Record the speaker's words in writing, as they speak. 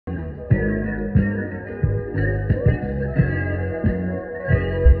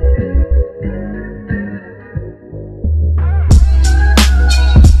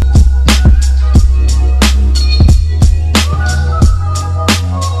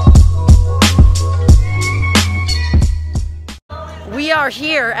are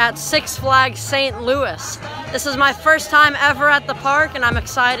here at Six Flags St. Louis. This is my first time ever at the park, and I'm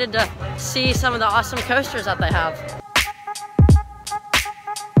excited to see some of the awesome coasters that they have.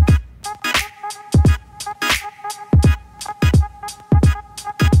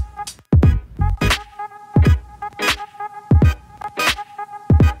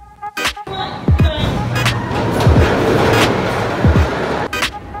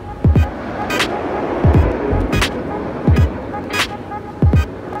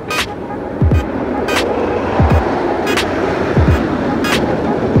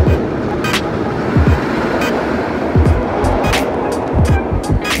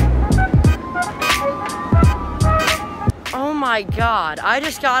 Oh my God, I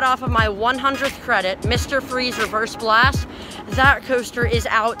just got off of my 100th credit, Mr. Freeze Reverse Blast. That coaster is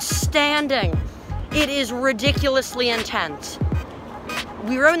outstanding. It is ridiculously intense.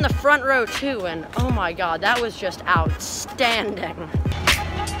 We were in the front row too, and oh my God, that was just outstanding.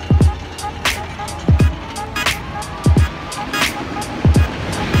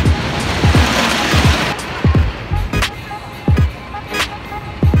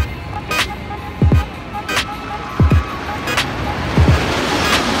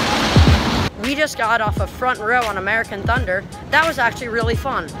 We just got off of front row on American Thunder. That was actually really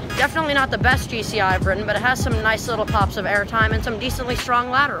fun. Definitely not the best GCI I've ridden, but it has some nice little pops of airtime and some decently strong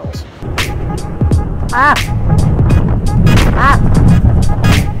laterals.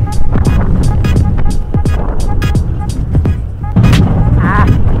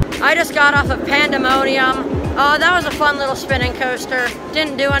 I just got off of Pandemonium. That was a fun little spinning coaster.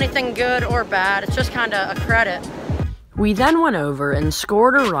 Didn't do anything good or bad. It's just kind of a credit. We then went over and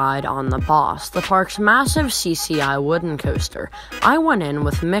scored a ride on the Boss, the park's massive CCI wooden coaster. I went in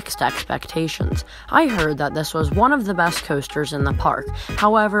with mixed expectations. I heard that this was one of the best coasters in the park.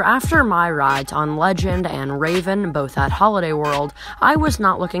 However, after my rides on Legend and Raven, both at Holiday World, I was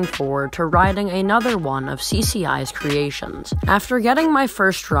not looking forward to riding another one of CCI's creations. After getting my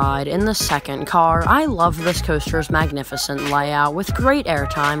first ride in the second car, I loved this coaster's magnificent layout with great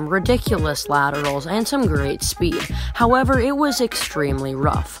airtime, ridiculous laterals, and some great speed. However, it was extremely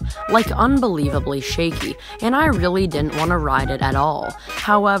rough, like unbelievably shaky, and I really didn't want to ride it at all.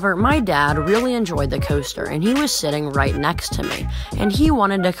 However, my dad really enjoyed the coaster, and he was sitting right next to me, and he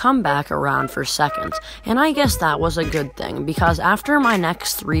wanted to come back around for seconds, and I guess that was a good thing, because after my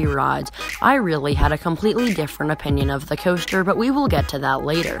next 3 rides, I really had a completely different opinion of the coaster, but we will get to that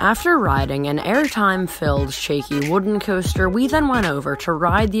later. After riding an airtime-filled, shaky wooden coaster, we then went over to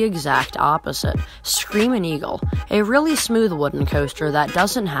ride the exact opposite, Screamin' Eagle, a really smooth wooden coaster that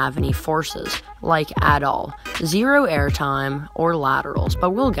doesn't have any forces, like at all. Zero airtime or laterals, but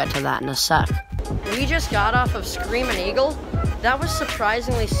we'll get to that in a sec. We just got off of Screamin' Eagle. That was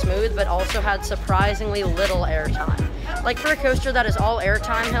surprisingly smooth, but also had surprisingly little airtime. Like for a coaster that is all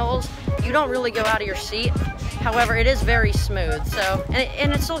airtime hills, you don't really go out of your seat. However, it is very smooth, so,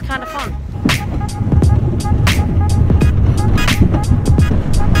 and it's still kind of fun.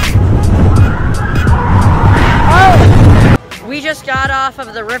 We just got off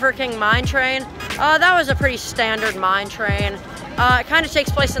of the River King mine train. That was a pretty standard mine train. It kind of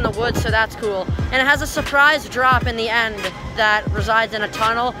takes place in the woods, so that's cool. And it has a surprise drop in the end that resides in a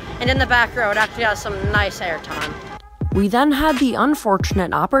tunnel, and in the back row it actually has some nice airtime. We then had the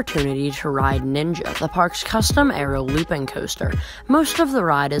unfortunate opportunity to ride Ninja, the park's custom aero looping coaster. Most of the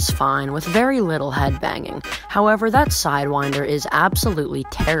ride is fine, with very little headbanging. However, that Sidewinder is absolutely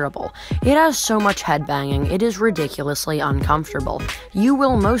terrible. It has so much headbanging, it is ridiculously uncomfortable. You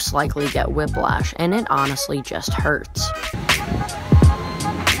will most likely get whiplash, and it honestly just hurts.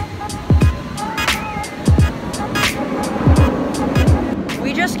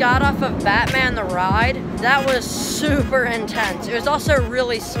 We just got off of Batman the Ride. That was super intense. It was also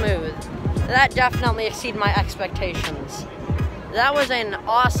really smooth. That definitely exceeded my expectations. That was an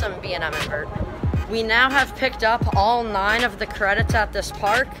awesome B&M invert. We now have picked up all 9 of the credits at this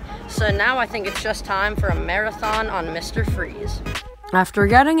park, so now I think it's just time for a marathon on Mr. Freeze. After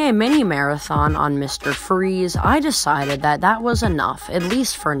getting a mini marathon on Mr. Freeze, I decided that that was enough, at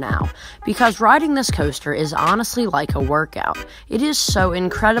least for now, because riding this coaster is honestly like a workout. It is so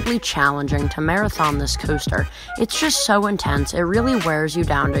incredibly challenging to marathon this coaster. It's just so intense, it really wears you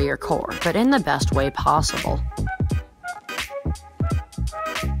down to your core, but in the best way possible.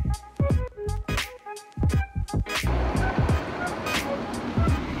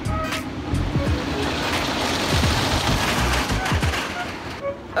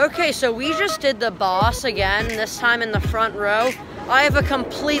 Okay, so we just did the Boss again, this time in the front row. I have a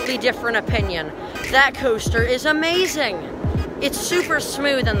completely different opinion. That coaster is amazing. It's super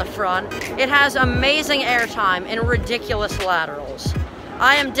smooth in the front. It has amazing airtime and ridiculous laterals.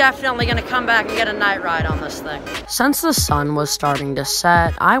 I am definitely gonna come back and get a night ride on this thing. Since the sun was starting to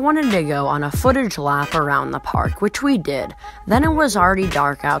set, I wanted to go on a footage lap around the park, which we did. Then it was already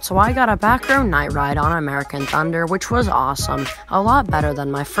dark out, so I got a back row night ride on American Thunder, which was awesome, a lot better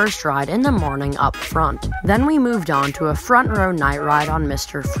than my first ride in the morning up front. Then we moved on to a front row night ride on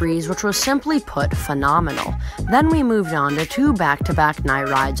Mr. Freeze, which was simply put phenomenal. Then we moved on to 2 back-to-back night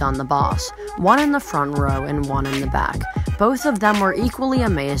rides on the Boss, one in the front row and one in the back. Both of them were equally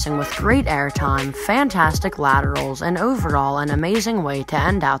amazing with great airtime, fantastic laterals, and overall an amazing way to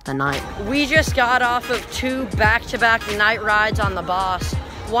end out the night. We just got off of 2 back-to-back night rides on the Boss,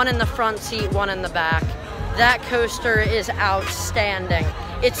 one in the front seat, one in the back. That coaster is outstanding.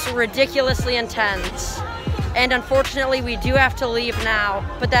 It's ridiculously intense. And unfortunately, we do have to leave now,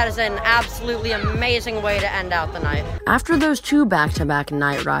 but that is an absolutely amazing way to end out the night. After those 2 back-to-back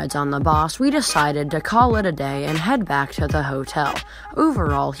night rides on the Boss, we decided to call it a day and head back to the hotel.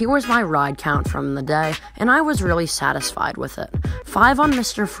 Overall, here was my ride count from the day, and I was really satisfied with it. 5 on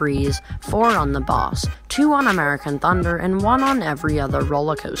Mr. Freeze, 4 on the Boss, 2 on American Thunder, and 1 on every other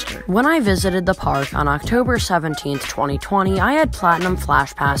roller coaster. When I visited the park on October 17th, 2020, I had Platinum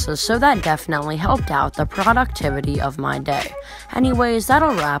Flash Passes, so that definitely helped out the productivity of my day. Anyways,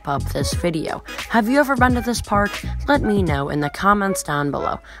 that'll wrap up this video. Have you ever been to this park? Let me know in the comments down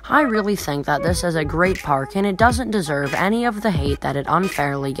below. I really think that this is a great park and it doesn't deserve any of the hate that it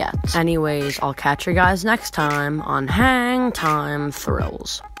unfairly gets. Anyways, I'll catch you guys next time on Hang Time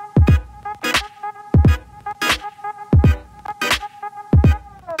Thrills.